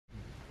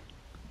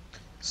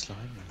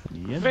Slimy.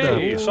 Yeah,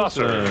 Hey,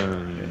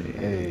 saucer!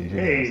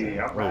 Hey,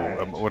 alright.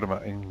 Oh, what am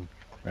I in?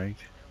 Right.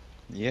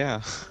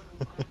 Yeah.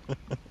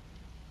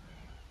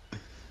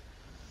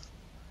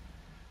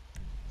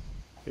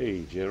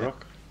 Hey,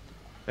 J-Rock.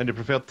 Any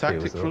preferred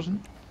tactic,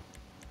 Frozen?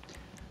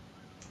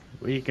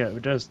 We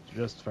can just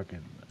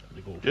fucking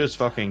go. Just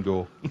fucking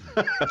go.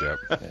 Yep.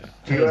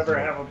 Do you ever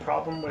have a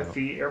problem with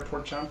the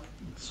airport jump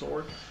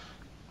sword?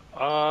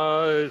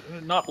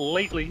 Not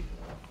lately.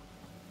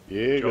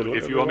 Yeah, good luck,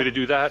 If you want me to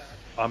do that,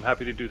 I'm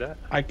happy to do that.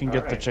 I can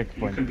get the Alright,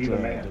 checkpoint. You can be the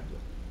man.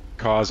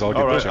 Cars, I'll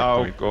get the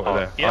checkpoint. Go to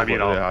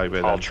the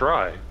highway I'll then.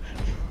 try.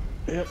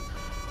 Yep.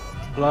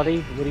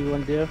 Bloody, what do you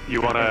want to do?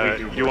 You wanna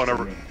You run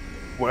to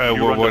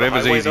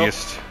Whatever's the highway, though?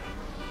 easiest.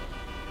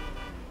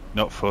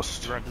 Not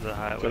fussed. Run to the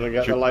highway. Can I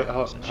get the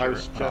lighthouse? I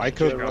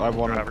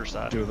want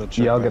to do the checkpoint.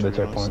 Yeah, I'll get the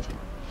checkpoint.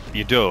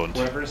 You don't.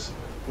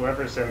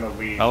 Whoever's in the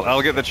lead.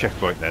 I'll get the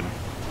checkpoint then.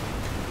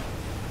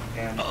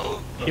 And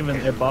Even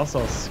a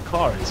Bassos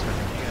car is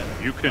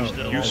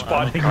You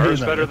spot cars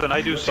better than I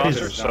do,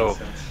 Saucer, so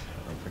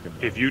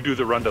if you do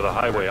the run to the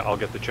highway, I'll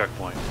get the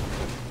checkpoint.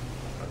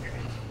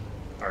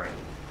 Okay. Alright.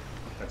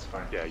 That's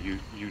fine. Yeah,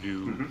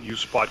 you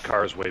spot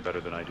cars way better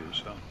than I do,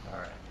 so.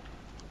 Alright.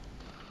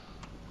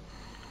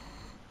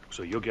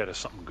 So you'll get us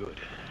something good.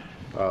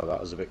 Oh, that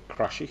was a bit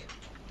crashy.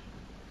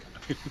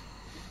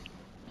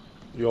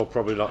 You're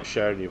probably not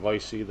sharing your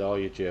voice either, are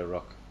you,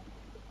 J-Rock?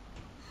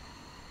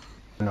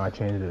 No, I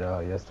changed it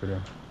out yesterday.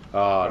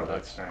 Ah, Oh, nice.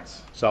 that's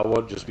nice. So I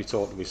won't just be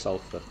talking to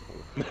myself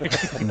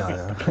then.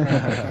 No.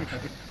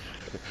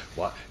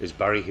 What? Is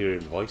Barry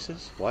hearing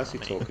voices? Why is he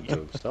talking to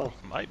himself?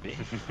 Might be.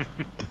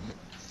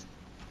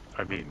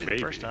 I mean, Be the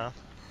maybe. first time.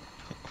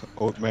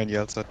 Old man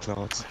yells at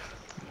clouds.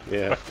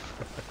 Yeah.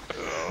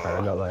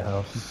 I got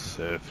lighthouse.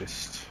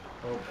 Surfaced.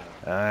 Oh,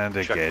 And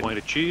again. Checkpoint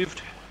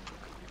achieved.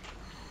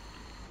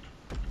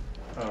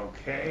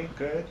 okay,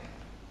 good.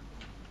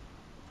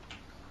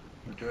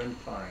 We're doing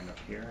fine up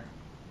here.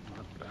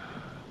 Not bad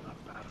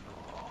at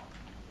all.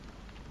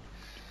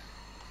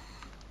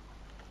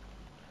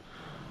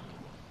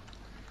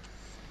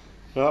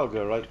 I'll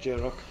go right,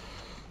 J-Rock.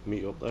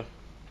 Meet up there.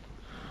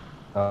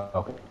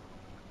 Okay.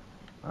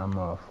 I'm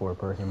a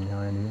 4-person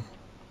behind you.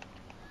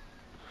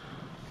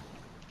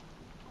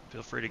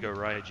 Feel free to go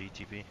right,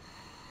 GTP.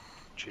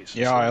 Jesus.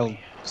 Yeah, I'll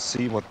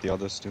see what the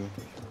others do.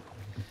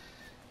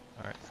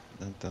 Alright.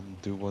 And then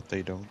do what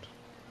they don't.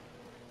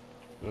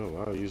 Oh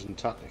wow, using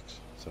tactics.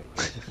 So,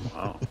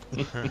 Wow.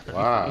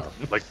 wow.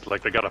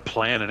 Like they got a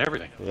plan and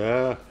everything.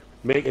 Yeah.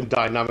 Making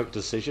dynamic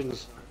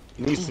decisions.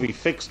 It needs to be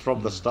fixed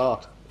from the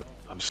start.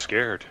 I'm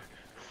scared.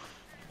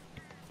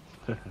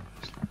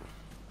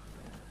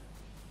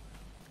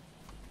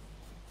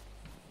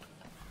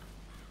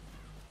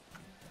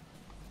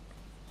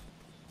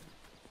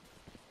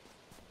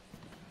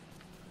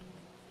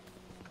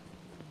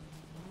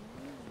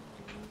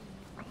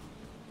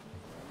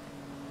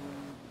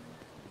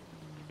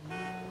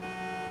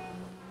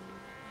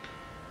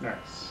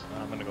 Nice.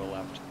 I'm gonna go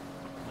left.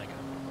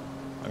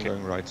 I'm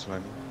going right,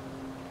 Slimy.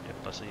 Yep,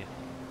 I see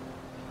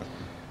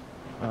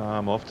you.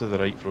 I'm off to the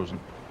right, Frozen.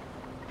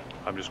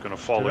 I'm just gonna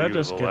Did follow I you to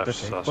just the get the left,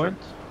 Saucer. checkpoint?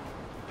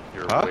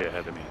 You're Huh? way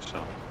ahead of me,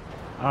 so.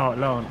 Oh,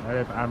 no,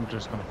 I'm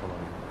just gonna follow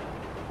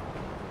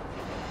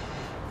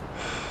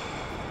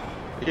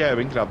you. Yeah,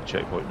 we can grab the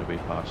checkpoint and be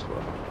past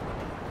whatever.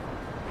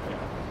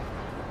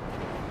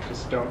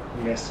 Just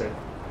don't miss it.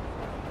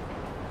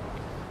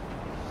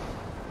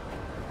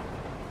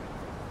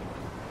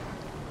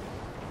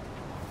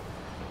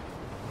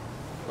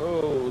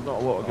 Oh,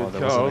 not a lot of good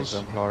There was an cars.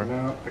 exemplar.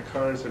 No, the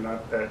cars are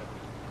not that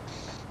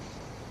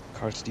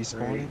Cars great.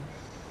 despawning.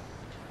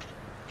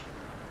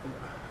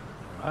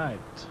 Right.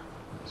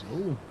 Let's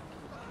go.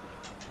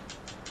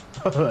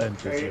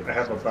 Okay, I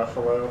have a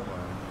buffalo.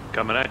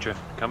 Coming at you.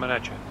 Coming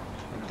at you.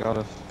 Got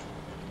it.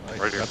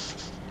 Right here.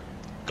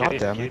 God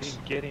damn it.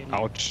 Get in.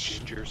 Ouch.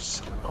 Get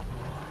yourself.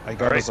 I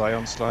got a Alright.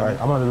 Zion Slimy.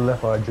 Alright, I'm on the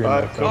left while I dream.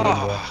 Alright, So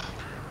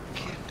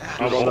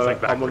Do the whole thing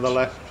I'm on the backwards.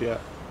 left, yeah.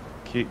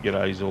 Keep your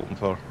eyes open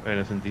for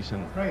anything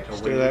decent. Right,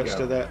 Stay away there, you stay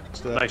go. there,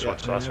 stay there. Nice yeah. one,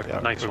 Saucer. Yeah.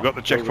 Nice We've one. got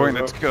the checkpoint,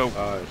 let's go.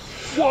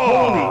 Nice.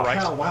 Holy Right.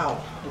 cow,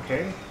 wow.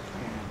 Okay.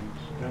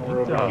 And now we're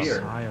over There are here.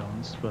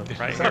 scions, but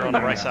Right here on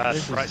the right side.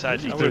 This is- Right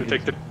side, Now we're gonna GTP.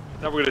 take the.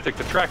 Now we're gonna take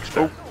the tracks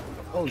back.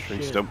 Oh Tree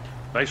shit. stump.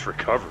 Nice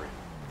recovery.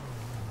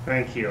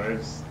 Thank you.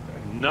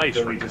 Nice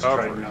really just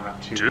tried recovery.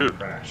 not to Dude.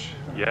 crash.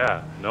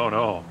 Yeah.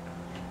 No.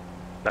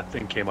 That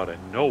thing came out of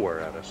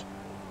nowhere at us.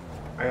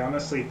 I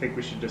honestly think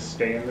we should just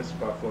stay in this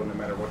buffalo no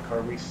matter what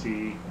car we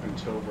see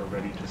until we're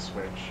ready to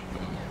switch.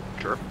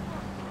 Sure.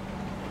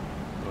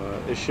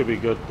 This should be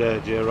good there,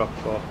 J-Rock,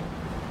 for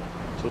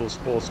Tool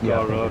Sports Car Yeah,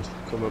 I think Road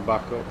coming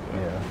back up.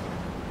 yeah.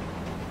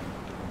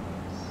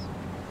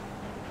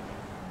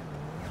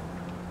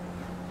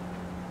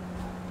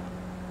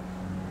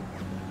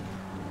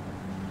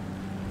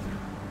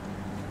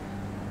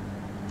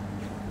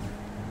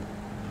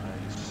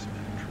 Nice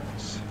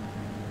entrance.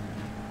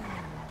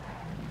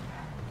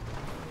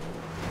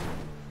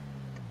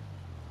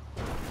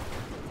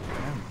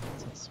 Damn,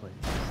 that's sweet.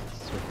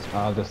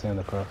 I'll just stay in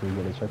the car for you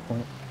get a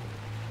checkpoint.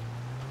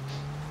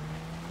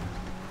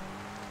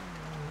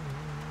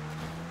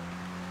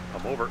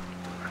 I'm over.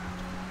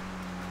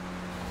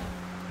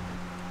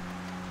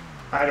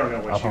 I don't know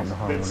I'll what honk the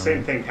horn the when same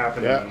I'm- thing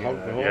happened Yeah, in honk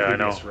the the horn. Yeah, I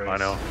know. previous race. I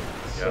know.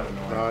 So Yeah.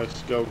 annoying.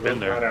 Nice, go, Been go.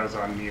 there. Glad I was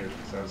on mute,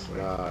 because I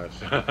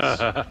was like,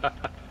 Nice.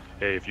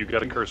 Hey, if you got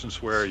to curse and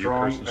swear, you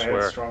strong, curse and I had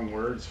swear. strong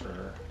words for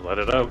her. Let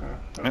it out.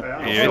 I'll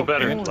You Yeah. feel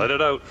better. Yeah. Let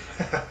it out.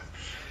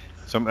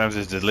 Sometimes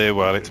there's a delay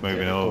while it's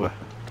moving over.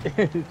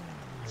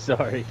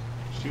 Sorry.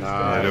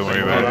 Nice. don't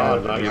worry Well about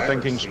it. done, Are you nice.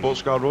 thinking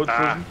sports car road, Ah,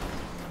 Frozen?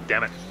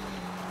 damn it.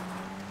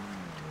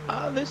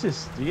 This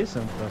is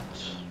decent, but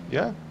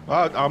Yeah.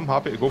 I'm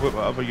happy to go with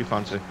whatever you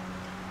fancy.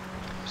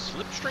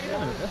 Slipstream?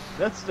 yeah,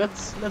 let's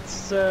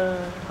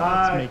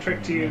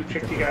tricked you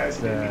guys,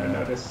 I didn't even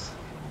notice.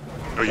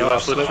 Are you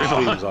off slipstream?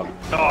 Slipstream's on.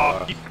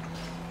 Oh,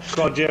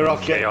 Go on,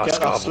 J-Rock, get Chaos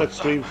that Goblin.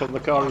 slipstream from the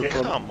car in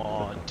front. Come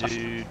on,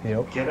 dude.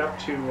 Yep. Get up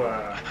to,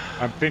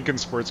 I'm thinking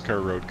sports car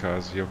road,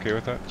 cause you okay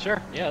with that?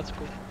 Sure, yeah, that's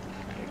cool.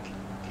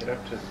 get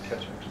up to catch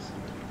up to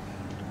somebody.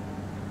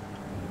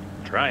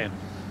 trying.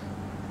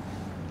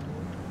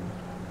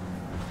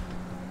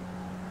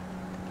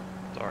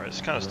 Sorry,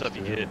 it's kind of stuff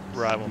you get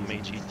rival me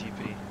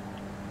GTP.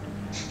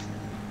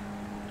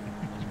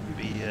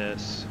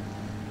 BS.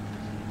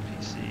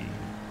 PC.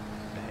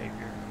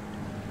 Behavior.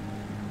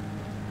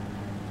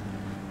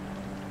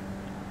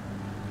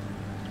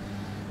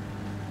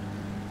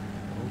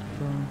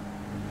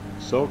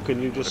 So,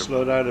 can you just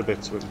slow down a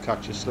bit so we can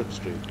catch your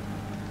slipstream?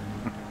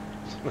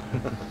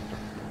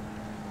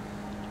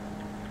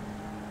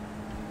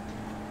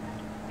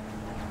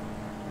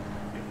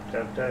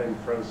 Dead and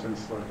frozen,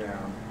 slow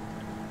down.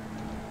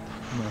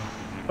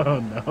 oh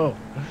no.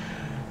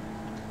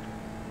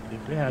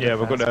 If we had Yeah, a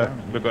we're fast gonna car,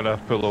 we're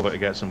gonna pull over to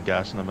get some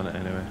gas in a minute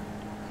anyway.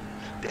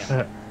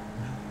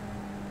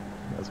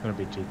 That's gonna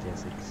be GTA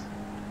 6.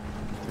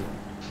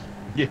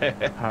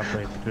 Yeah.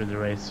 Halfway through the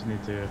race, you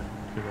need to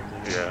fill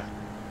up the Yeah.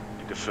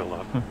 Need to fill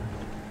up.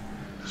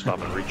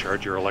 Stop and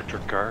recharge your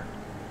electric car.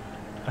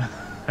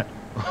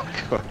 Oh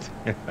God.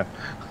 Yeah.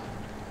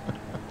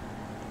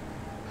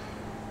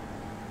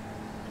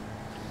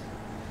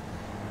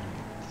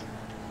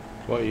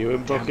 What are you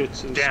in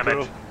buckets and Damn it.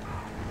 stuff?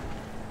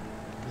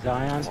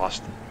 Zion.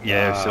 Lost.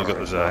 Yeah, Ah, still got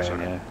the sorry. Zion,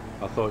 yeah.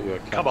 I thought you were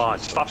catching Come on,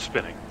 stuff. stop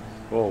spinning.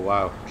 Oh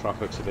wow,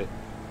 traffic's a bit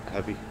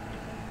heavy,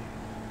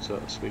 so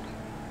to speak.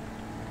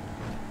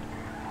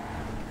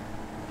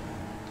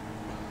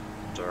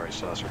 Sorry,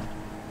 Saucer.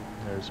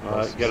 There's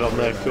Alright, get on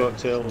there,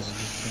 coattails.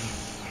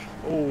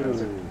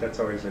 That's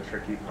always a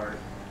tricky part.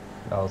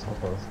 That was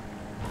close.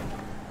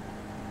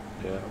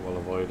 Yeah, well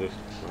avoided.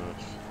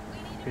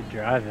 Right. Good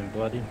driving,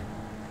 bloody.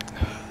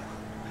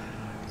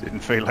 Didn't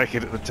feel like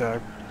it at the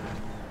time.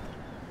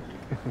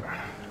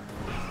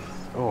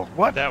 Oh,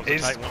 what That was a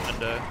is... tight one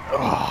window.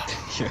 Oh,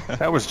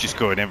 that was just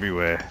going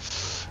everywhere.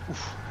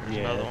 There's Yeah.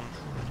 another one.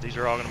 These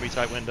are all going to be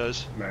tight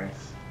windows.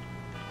 Nice.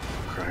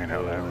 Crying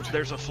out loud.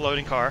 There's a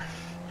floating car.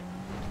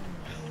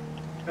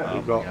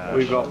 Yeah,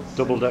 We've got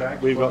double In deck,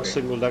 fact, we've got floating.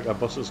 single decker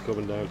buses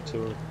coming down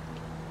too.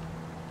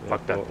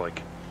 Fuck that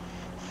bike.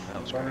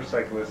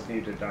 Motorcyclists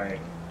need to die.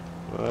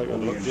 Right, good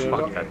luck, Fuck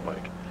J-Rock. that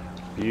bike.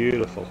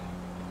 Beautiful,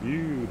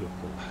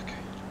 beautiful.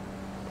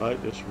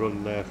 Right, just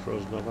run there,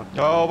 frozen over.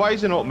 Oh, why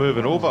is he not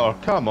moving over?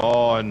 Come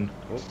on.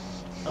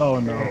 Oh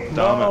no. Damn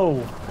No!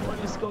 What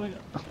is going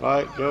on?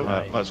 Right, go.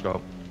 Right, let's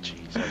go.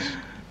 Jesus.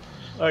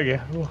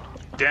 Okay.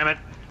 Damn it.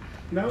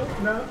 No,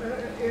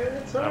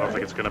 it's I alright. don't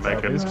think it's gonna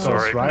make it. This goes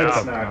Sorry. right No. up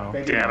It's not. now.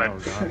 Maybe Damn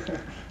not. it.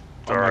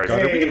 Oh my Alright.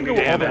 God, are we Hey, gonna go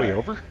damn all the it. way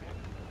over?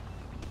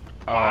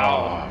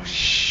 Wow. Oh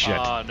shit.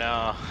 Oh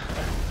no.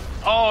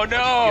 Oh no!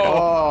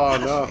 Oh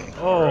no!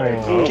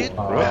 Oh. Get-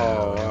 Oh,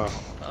 wow.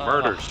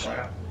 Murders.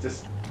 Wow.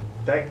 Just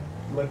that.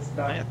 Let's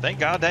not. Man, thank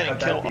God that have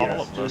didn't kill be all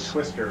a of us.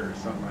 Twister or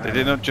something. I Did don't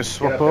they know. not just Get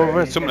swap up there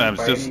over? any- Sometimes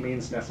by just any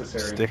means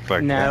necessary. stick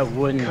like No, that. it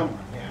wouldn't. Come on,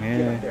 yeah, get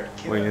Yeah, up there.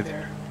 Get weird. up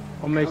there.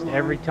 Almost Come on.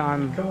 every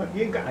time Come on,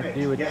 you got I it.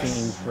 do a Yes.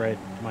 Teamfred,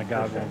 my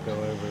guy won't go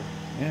over.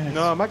 Yeah.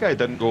 No, my guy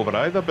didn't go over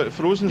either, but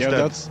Frozen's Yeah, did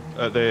that's-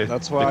 at the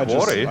That's why the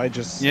quarry. I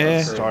just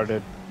Yeah.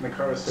 started The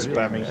car was sitting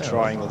spamming there.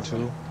 triangle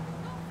 2.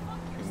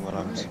 When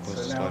I'm Okay, supposed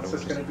so to now start it's over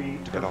just going to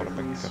be to get out of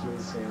perfectly the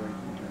smooth sailing.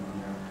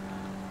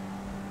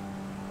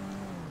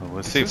 Well,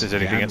 let's see if there's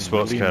anything at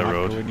Sports really Car not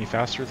Road. go any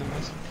faster than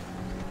this?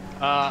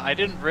 I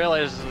didn't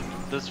realize that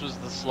this was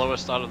the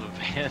slowest out of the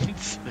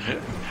vans.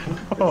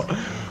 Oh,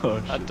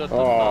 That doesn't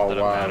Oh, not that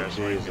it wow, matters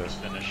when you Jesus.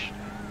 finish.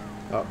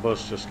 That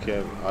bus just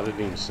came. I didn't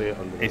even see it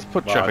under the. He's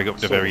put bar. traffic up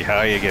to So- very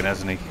high again,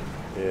 hasn't he?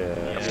 Yeah.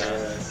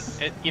 Yes.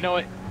 You know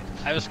what?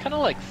 I was kind of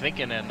like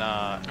thinking, and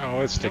Oh,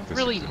 let's you take don't this.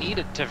 really need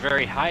it to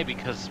very high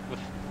because with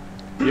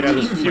Yeah,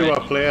 there's fewer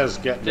Right. players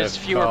getting. there's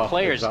their fewer car,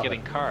 players exactly.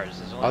 getting cars.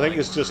 There's only I think like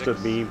it's just a 6.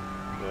 meme.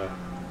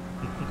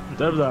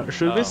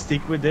 Should Oh. we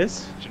stick with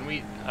this? Shouldn't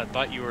we? I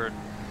thought you were.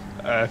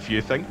 If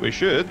you think we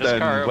should, This then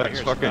car over let's here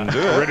is fucking not- do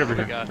Right it. over we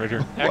here, got- right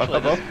here. Actually,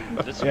 Whatever.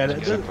 this Yeah,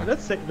 one's good.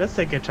 let's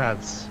take a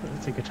chance.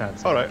 Let's take a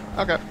chance. Alright,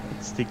 okay.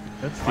 Let's stick.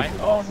 Let's Why-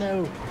 stick. Oh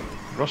no.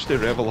 Rusty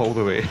Rebel all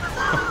the way.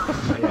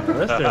 Yeah,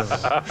 let's do it.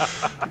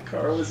 The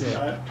car was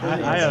not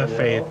turning I have so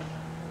faith. well.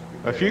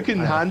 If you can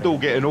handle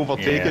getting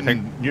overtaken Yeah, I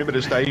think-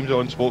 numerous times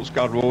on Sports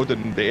Car Road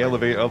and the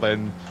elevator,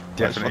 then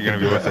Definitely let's going to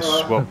be fucking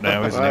worth a swap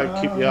now, isn't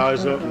it? Keep your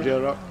eyes open,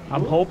 J-Rock.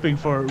 I'm hoping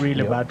for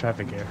really Yep. bad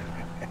traffic here.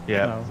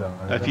 Yeah. No.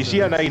 So, If you see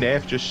a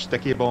 9F, just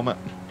sticky bomb it.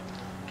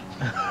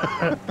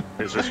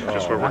 Is this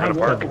just where I we're have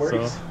gonna park? one,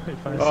 so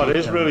if I Oh, see it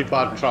is them- really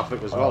bad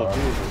traffic as well.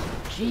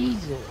 Jesus.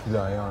 Jesus.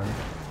 Zion.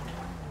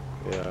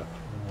 Yeah.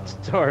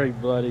 Sorry,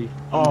 bloody.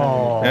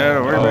 Oh. Yeah,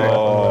 don't worry about it.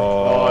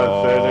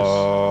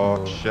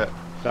 Oh, shit.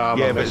 Damn,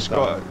 Yeah, I but it's missed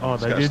got, that. Oh,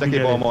 it's they got a didn't sticky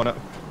get bomb it. on it.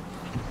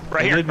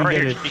 Right They here, didn't right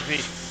get here, it.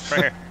 TP. Right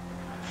here.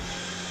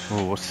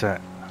 Oh, what's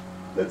that?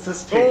 Let's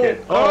just take it.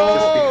 Just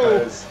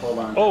because. Hold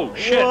on. Oh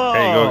shit! Whoa.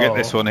 There you go, get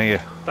this one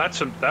here.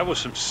 That was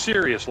some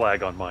serious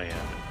lag on my end.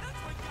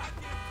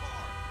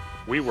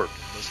 We were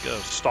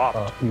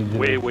stopped huge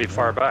way difference.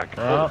 far back.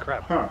 Oh. Holy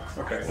crap! Huh.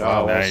 Okay.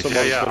 Oh, well, Nice.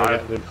 someone's Yeah, gonna yeah.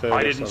 get in first,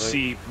 I didn't think.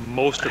 see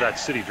most of that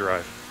city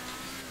drive.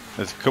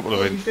 There's a couple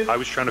of it. I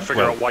was trying to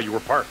figure Well- out why you were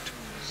parked.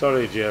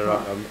 Sorry,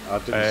 J-Rock. I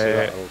didn't see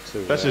that at all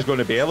too. This is going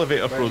to be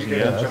elevator frozen, get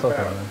Yeah, yeah. it? that's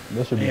okay, man.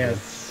 This should be good.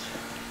 Yes.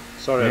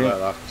 Sorry Yeah.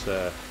 about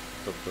that,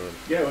 Dr.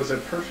 Yeah, it was a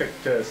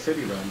perfect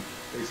city run,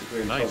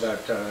 basically, until Nice.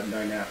 that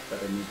 9F that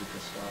I needed to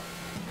stop.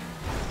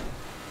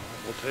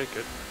 We'll take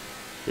it.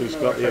 Who's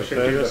No, got the I should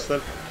do Infernus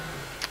then?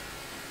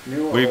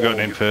 New We've got old?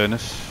 an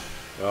Infernus.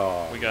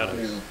 Oh, We got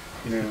it.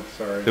 New,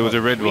 sorry. There was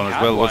a red We one as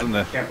had well, one. wasn't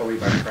there? Can't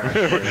believe I crashed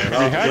here. We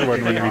had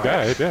one when we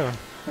died, yeah.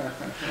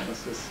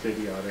 That's just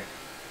idiotic.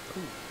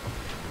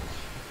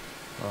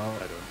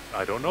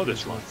 I don't know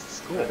this one.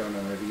 I don't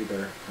know it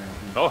either.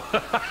 Oh,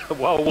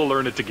 well, we'll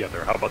learn it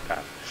together. How about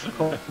that?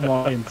 Come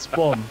on,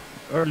 spawn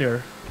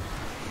earlier.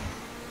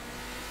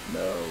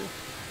 No.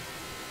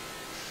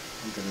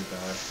 I'm gonna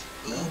die.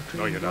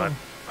 No, you're not.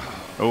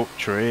 Oh,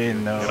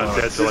 train, no. You're not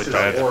dead till I This is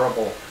die.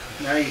 horrible.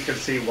 Now you can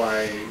see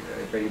why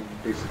they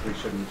basically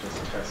shouldn't just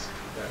test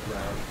that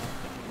route.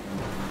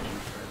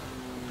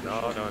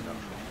 No.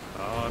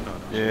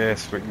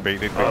 Yes, we can beat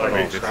it. We Oh, can I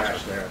beat it.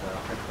 crashed there though.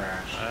 I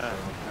crashed. Ah. So,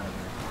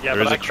 Yeah,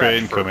 There but is I a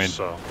train crashed coming. first,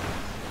 so.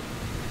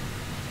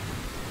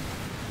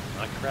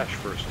 I crashed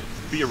first.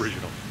 Be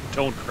original.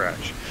 Don't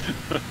crash.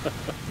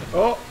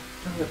 Oh,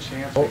 there's a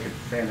chance we could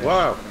finish.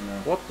 wow. I don't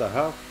know. What the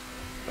hell?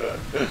 For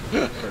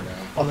now.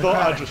 I thought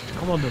I'd just...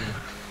 Come on, then.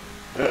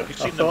 You've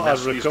seen the thought I'd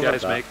mess these recovered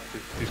guys that. make?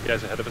 These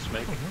guys ahead of us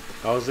make?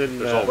 I was in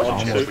There's always a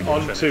chance we can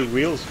on finish. two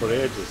wheels for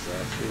ages there.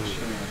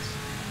 Chance.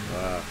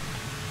 Wow.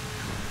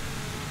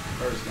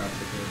 Car's not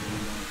so good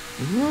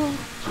anymore.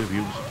 Two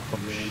wheels.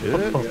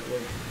 Immediately.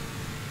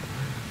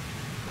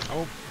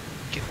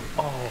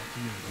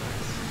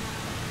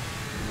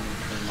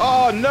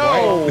 Oh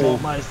no! Oh,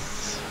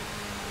 nice.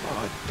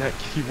 Oh, dick.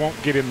 He won't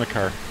get in the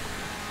car.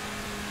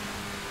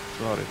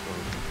 Sorry.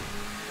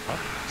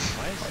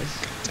 Why is this?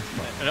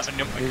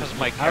 No, because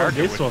my How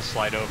character this wouldn't was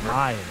slide over.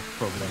 my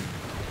problem.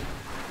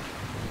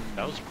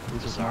 That was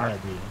This was my bizarre.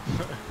 idea.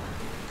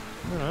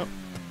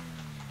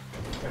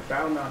 I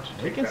found not to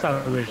We take can that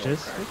salvage control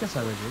this. crash. We can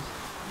salvage this.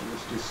 We'll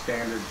just do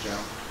standard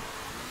jump.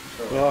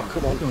 So Oh,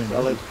 come on, Doing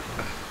Ellen. this.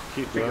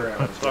 Keep figure going.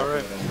 out. It's all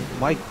right.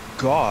 My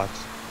God.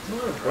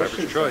 Driver's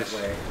choice.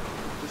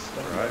 Just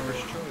don't Driver's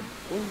know choice.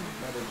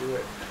 how to do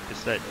it.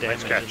 Is that Nice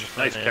damage catch. in the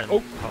front Nice catch. end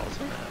Oh.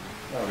 causing that?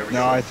 Oh, there we No,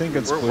 go. I think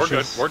it's We're good.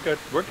 bushes. We're good.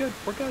 We're good.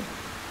 We're good.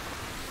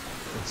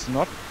 It's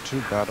not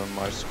too bad on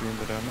my screen,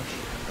 the damage.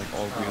 Like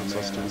all Oh, wheels are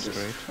man, still I'm just-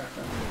 straight.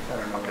 I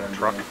don't know what I'm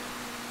truck. doing. I'm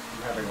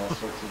having all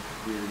sorts of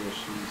weird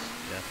issues.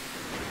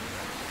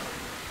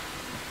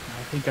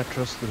 I think I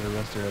trusted the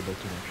rest of the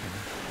too much.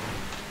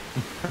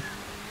 I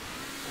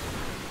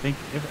think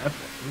if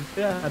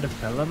they had a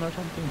felon or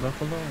something,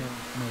 Buffalo,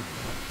 maybe.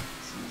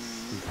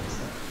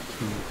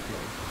 Too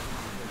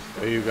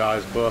close. Are you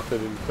guys both in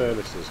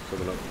Infernus's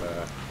coming up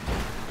there?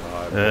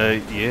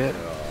 Yeah. Oh,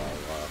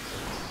 wow.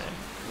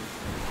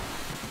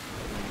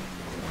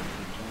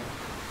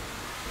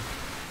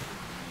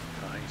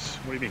 Nice.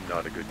 What do you mean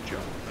not a good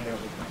jump? Yeah, it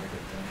was not a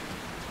good one.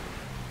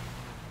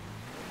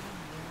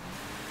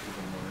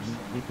 Even worse.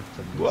 You could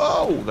send me-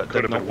 Whoa! That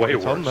Could did have not been want way to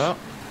turn worse. that.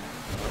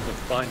 That's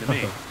fine to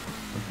me.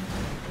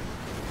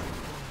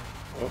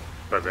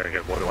 But then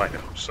again, what do I know?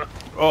 So,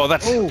 Oh,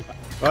 that's...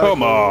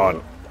 Come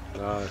on.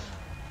 Nice.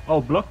 Oh,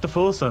 block the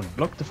full sun.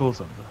 Block the full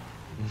sun.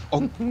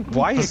 Oh,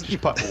 why is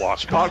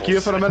lost park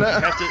here for a minute? You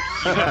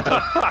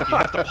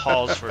have to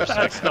pause for a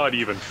That's second. not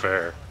even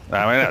fair.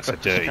 I mean, that's a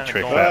dirty Kinda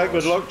trick, go that Alright,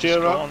 was. good luck, Just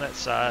go J-Rock. on that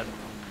side.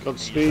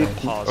 Godspeed.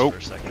 Pause Oh. for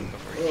a second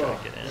before you try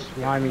to get in.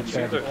 Slimy tried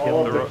to They're,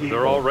 kill they're, me.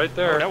 they're all right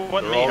there. That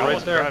wasn't They're me. all I right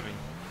was there. driving.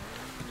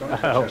 Don't Oh.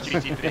 touch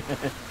us. GTP. I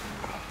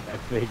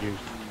figured.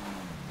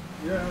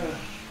 Yeah.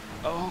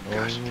 Oh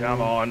gosh, come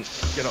on,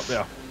 get up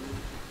there.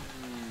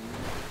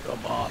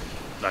 Come on.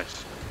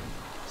 Nice.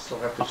 Still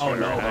have to Oh, change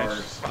no. all Nice.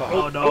 ours.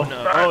 Oh no! Oh,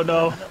 no. Oh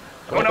no!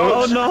 Oh,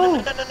 no. Oh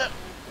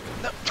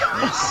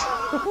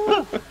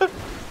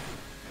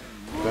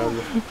no!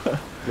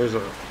 There's a...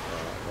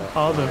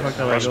 How the fuck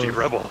are I Rusty going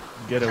Rebel.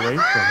 get away from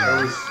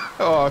him?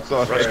 Oh,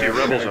 sorry. Rusty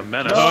Rebel's a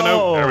menace. No.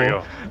 Oh, There we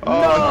go. No!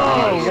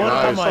 nice, What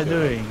am nice. I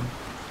doing?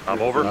 I'm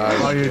over.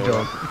 Nice. Oh, you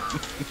don't.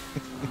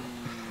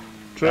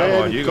 Train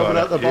Come on, you coming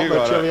got out the it. bottom You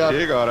of got Chiliad.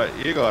 it. You got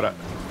it. You got it.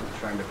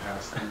 Trying to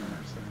pass them.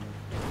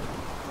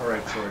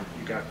 Alright, Sword,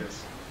 you got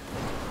this.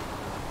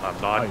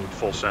 I'm not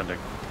full sending.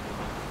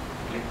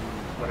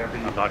 Whatever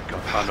you I'm not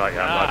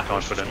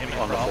confident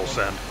on the full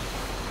send.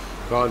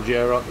 Go on,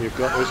 J-Rock, you've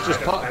got this.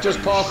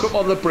 Just park up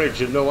on the bridge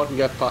and no one can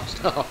get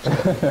past out.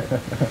 That'll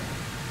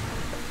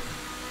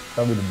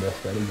be the best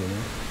strategy,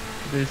 man.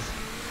 This.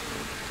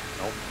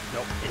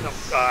 Nope.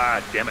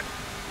 Ah, damn it.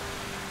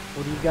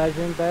 What are you guys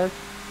in, Baz?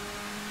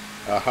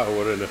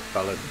 We're in a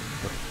felon.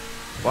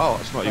 Wow,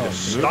 it's not even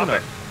Stop moving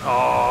it.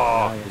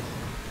 Oh. Nice.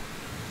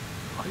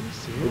 Are you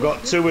serious? We've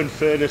got two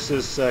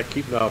Infernuses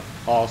keeping our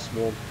arse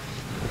warm.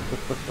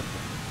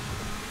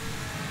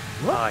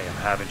 I am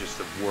having just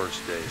the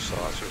worst day,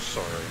 Saucer.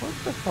 Sorry. What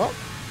the fuck?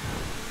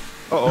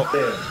 Uh-oh.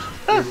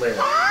 You lived.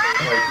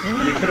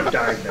 Like, you could have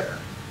died there.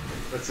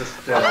 Let's just,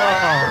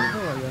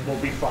 we'll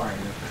be fine.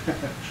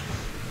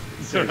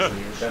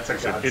 Seriously, that's a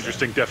godsend.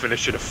 Interesting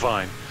definition of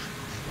fine.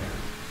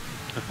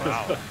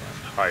 Wow.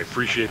 I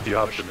appreciate the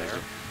optimism.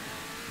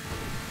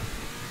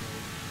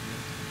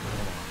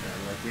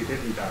 Like, we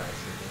didn't die, so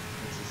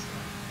it's just...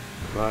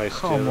 Nice,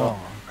 Come J-Rock. on.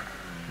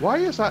 Why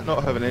is that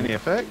not having any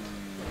effect?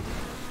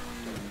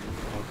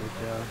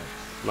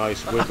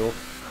 Nice wiggle.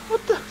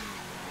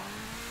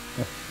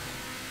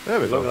 There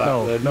we Look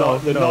go. at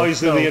that. The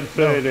noise of the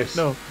Infernus.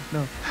 No.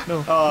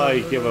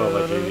 Oh, give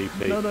over,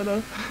 GDP.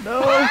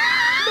 No.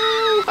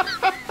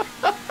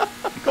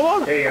 Come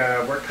on. Hey,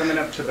 we're coming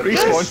up to the...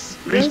 Respawn.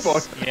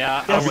 Respawn.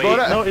 Yeah, Yes, wait.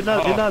 got it.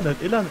 No, it landed.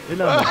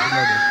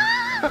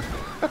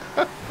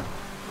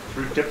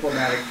 Through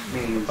diplomatic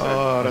means...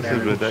 Oh, this is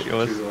managed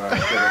ridiculous. To,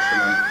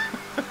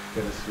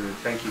 get us through.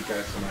 Thank you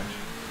guys so much.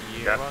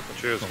 Yeah.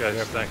 Cheers,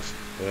 guys. Thanks.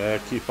 Yeah,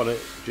 keep on it,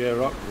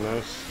 J-Rock.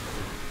 Nice.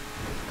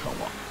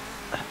 Come on.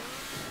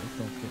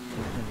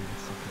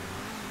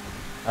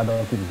 I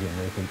don't think he's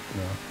gonna make it,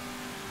 no.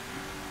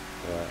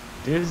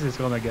 This is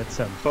gonna get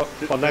sent.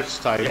 For next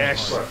time,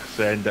 Yes.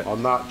 Send it.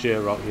 on that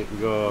J-Rock, you can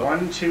go...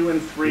 1, 2,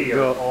 and 3 You are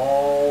go-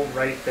 all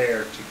right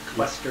there,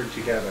 clustered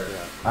together.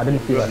 I didn't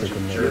feel like it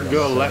could make You it. can on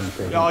go the left.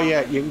 same Oh page.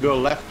 yeah, you can go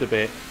left a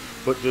bit,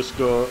 but just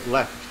go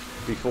left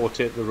before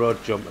take the road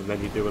jump, and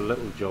then you do a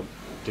little jump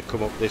to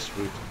come up this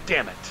route.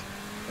 Damn it.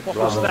 What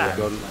was Rather that?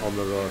 than on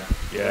the road.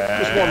 Yeah.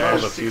 Just one for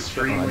the That's future.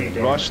 extremely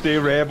dangerous. Rusty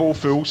Rebel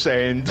full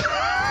send.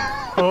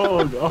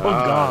 Oh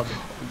God.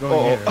 We're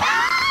going here.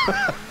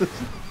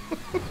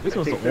 This I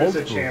was think the there's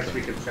old a school chance thing.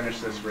 we can finish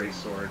this race,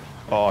 Sword.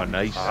 Oh,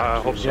 nice. I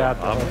hope so. Yeah,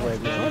 I'm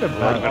Not a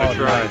bad. gonna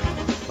try.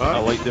 I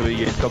like the way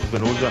you tucked the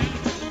nose in.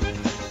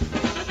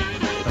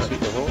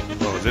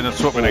 Oh, is it not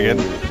swapping again?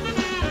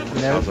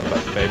 Sounds a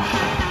bit bent.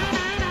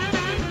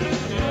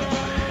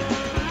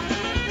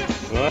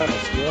 Right,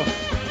 let's go.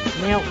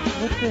 Now,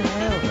 what the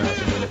hell?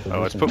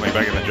 Oh, it's put me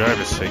back in the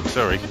driver's seat.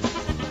 Sorry.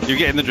 You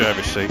get in the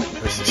driver's seat.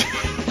 This is,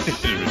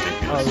 this is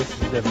ridiculous. Oh, this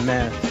is a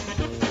mess.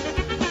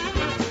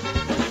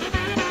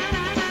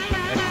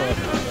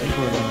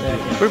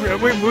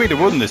 We'd have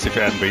won this if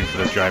it hadn't been for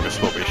the driver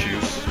swap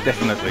issues.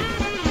 Definitely.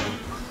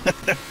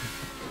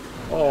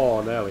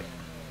 Oh, nearly.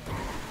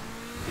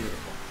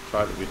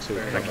 Try to be two.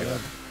 Thank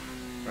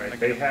you. Right,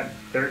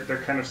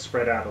 they're kind of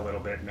spread out a little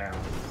bit now.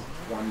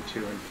 1,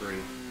 2, and 3.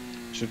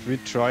 Should we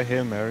try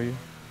Hail Mary?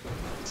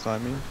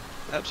 Timing?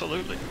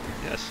 Absolutely.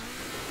 Yes.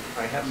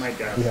 I have my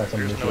guess. We have some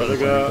There's issues. no other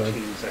Go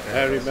teams ahead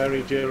Harry, of us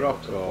Mary, that J. will be able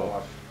Rock to pull or-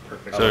 off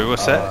perfect. So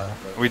what's that?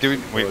 We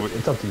doing?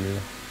 It's up to you.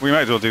 We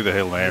might as well do the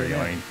Hail Mary.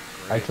 I mean,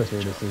 I trust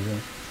your decision.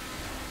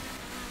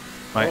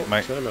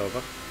 might, Turn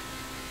over.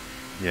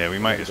 yeah, we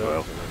might as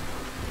well.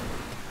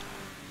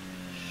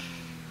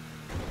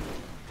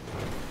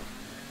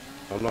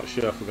 I'm not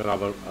sure if we're going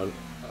to have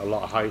a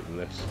lot of height in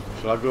this.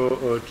 Shall I go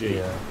OG?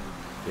 Yeah.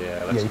 Yeah,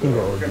 Yeah, let's you can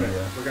go. go OG,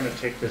 yeah. We're gonna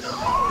take this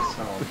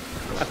home.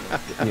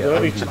 Yeah, The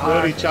only, OG. the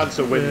only chance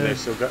of winning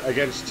this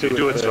against two You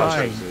do it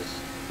fine. Infernus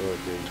is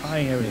OG.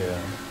 Tying everything.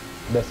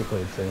 Yeah. Best to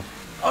play it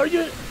safe. Are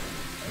you?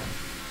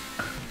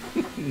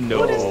 No.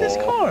 What is this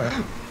car?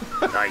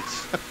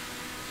 Nice.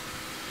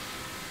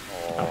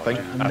 I think,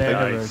 I'm I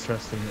never think,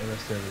 trusting the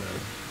rest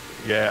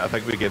of yeah, I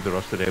think we gave the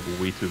Rusty Rebel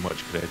way too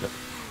much credit.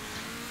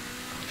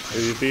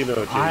 Have you been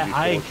OG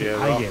I before, get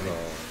J-Rock, it.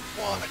 or-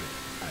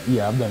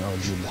 Yeah, I've done OG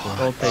before.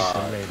 Don't take the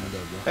blame,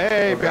 though.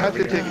 Hey, we had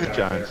to take the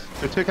chance.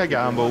 We took a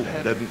gamble,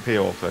 didn't pay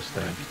off this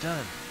time.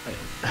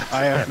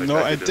 I have no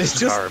idea. They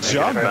just I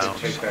jumped. tried to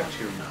take that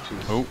too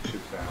Oh.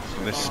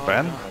 fast. This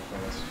span?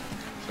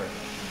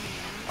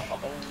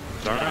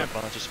 Sorry. A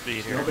bunch of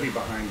speed here. Nobody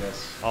behind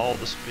us. All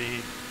the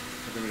speed.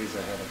 Everybody's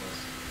ahead of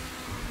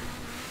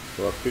us.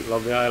 Well, people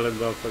on the island,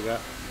 don't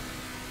forget.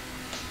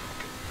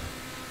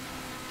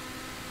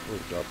 Oh,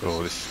 God,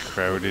 Oh, this is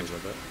crowded.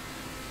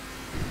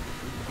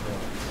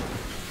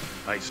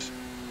 Nice.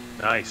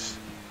 Nice.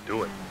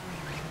 Do it.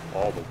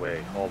 All the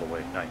way. All the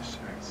way. Nice.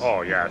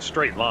 Oh, yeah.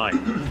 Straight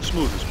line.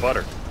 Smooth as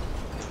butter.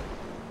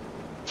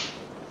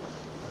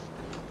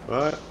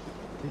 Right.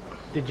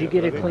 Did you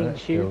get a clean Here we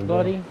shoot, go.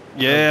 buddy?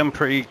 Yeah, I'm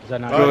pretty Is that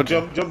not Right, good.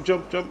 jump, jump,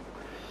 jump, jump.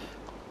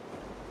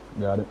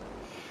 Got it.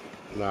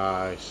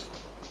 Nice.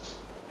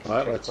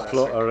 Right, let's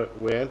float her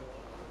at Wayne.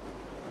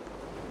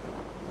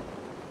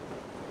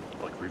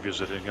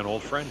 revisiting an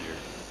old friend here.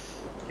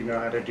 You know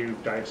how to do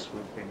dive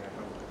swooping, I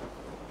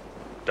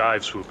hope.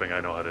 Dive swooping, I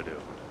know how to do.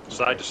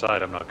 Side to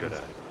side, I'm not good at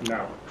it.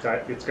 No,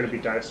 it's going to be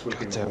dive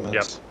swooping.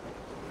 Yep.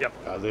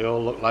 Yep. They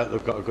all look like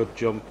they've got a good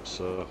jump,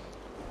 so...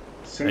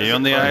 Are you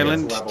on the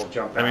island?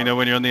 Let me know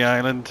when you're on the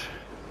island.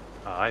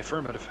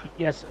 Affirmative.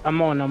 Yes,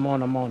 I'm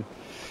on.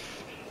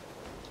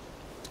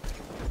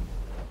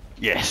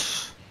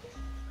 Yes.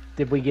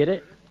 Did we get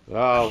it?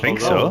 Oh, I think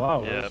so.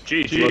 Wow. Yeah.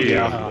 GG.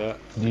 Yeah.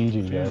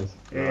 GG, guys.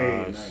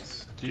 Hey,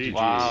 nice. GG.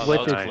 Wow,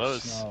 With that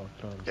was it. close. No,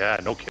 close. Yeah,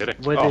 no kidding.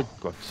 With Oh, the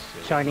God.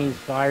 Chinese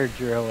fire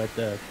drill at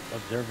the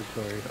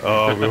observatory.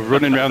 Oh, we're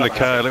running around the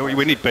car.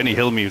 We need Benny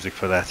Hill music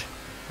for that.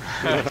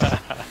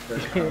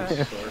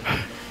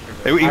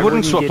 He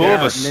wouldn't swap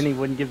over. And then he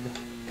wouldn't give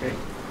the...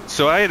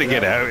 So I had to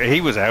get out.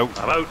 He was out.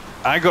 I'm out.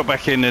 I got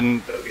back in,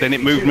 and then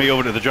it moved me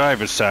over to the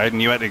driver's side,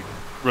 and you had to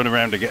run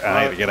around to get.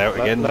 I had to get out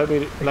again. Let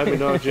me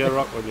know,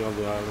 J-Rock, when you're on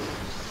the island.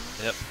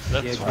 Yep,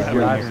 that's Yeah,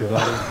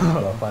 fine.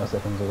 About 5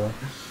 seconds ago.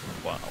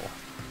 Wow.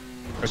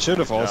 I should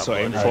have also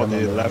buddy. aimed I for the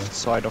remember left that.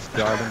 side of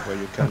the island where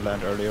you can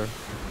land earlier.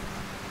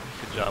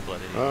 Good job,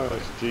 buddy. Oh,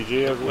 it's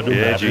GG, everyone.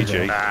 Yeah,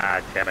 GG.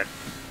 Ah, damn it.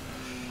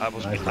 I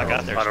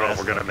got there. I don't know if fast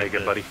we're gonna enough make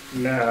to- it, buddy.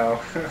 No.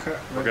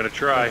 We're gonna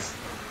try.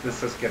 Let's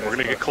just get We're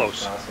gonna get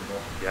close. as possible.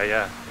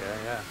 Yeah.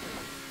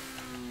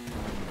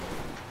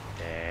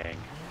 Dang.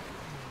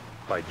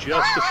 By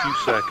just a few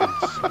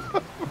seconds.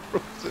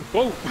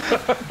 Whoa!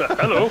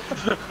 Hello!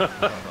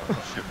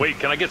 Wait,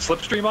 can I get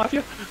slipstream off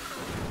you?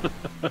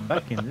 I'm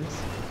back in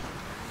this.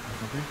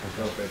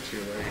 A little bit too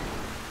late.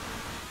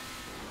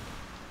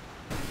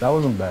 That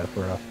wasn't bad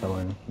for us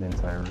filling the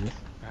entire race.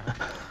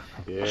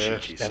 Yeah.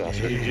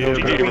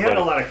 GG, We had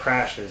a lot of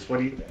crashes. What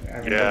do you...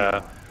 I mean,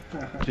 Yeah.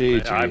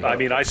 GG. I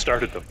mean, I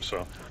started them,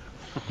 so.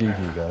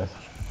 GG, guys.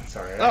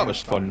 Sorry. That was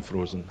fun,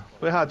 Frozen.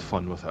 We had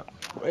fun with it.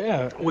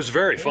 Yeah. It was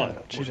very fun. It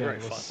was Chile very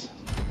fun. was...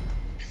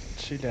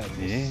 Chile was...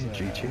 Yeah,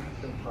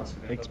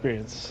 GG.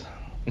 Experience.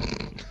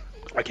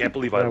 I can't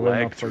believe But I I will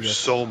lagged not through forget.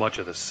 so much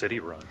of the city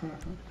run.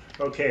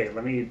 Okay,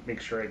 let me make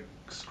sure I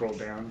scroll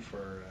down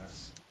for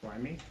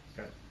Slimy.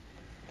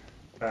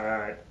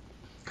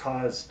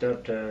 Cause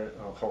dubbed, oh,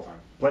 hold on.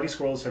 Bloody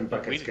Squirrels and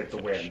Buckets get the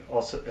win.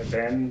 Also,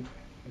 then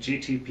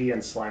GTP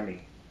and Slimy,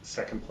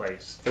 second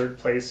place. Third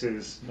place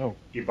is Oh,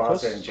 Ibaza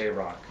close. and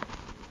J-Rock.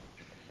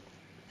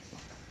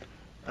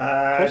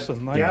 Close to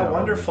 9 Yeah, now.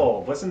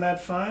 wonderful. Wasn't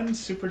that fun?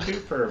 Super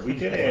duper. We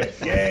did it.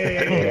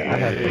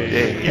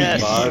 Yay!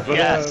 Yes! Bye for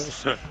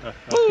Yes!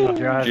 Good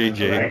job.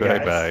 GG. Alright, Bye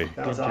guys. bye.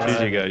 That was Good awesome.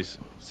 GG, guys.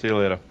 See you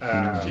later.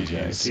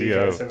 See you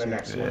guys in the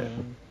next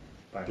one.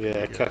 Bye.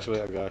 Yeah, catch you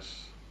later,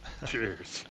 guys. Cheers.